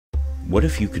What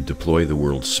if you could deploy the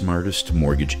world's smartest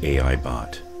mortgage AI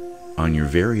bot on your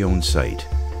very own site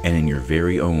and in your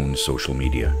very own social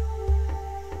media?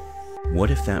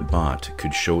 What if that bot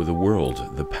could show the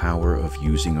world the power of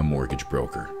using a mortgage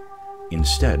broker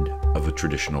instead of a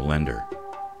traditional lender?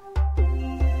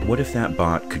 What if that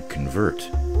bot could convert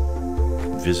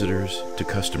visitors to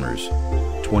customers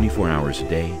 24 hours a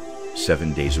day,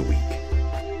 7 days a week?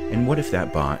 And what if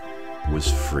that bot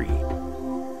was free?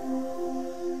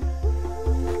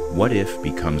 What If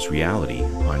becomes reality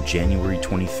on January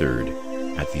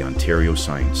 23rd at the Ontario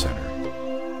Science Centre.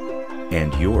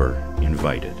 And you're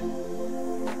invited.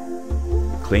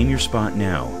 Claim your spot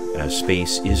now, as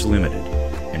space is limited,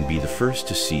 and be the first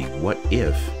to see What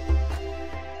If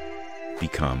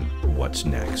become what's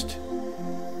next.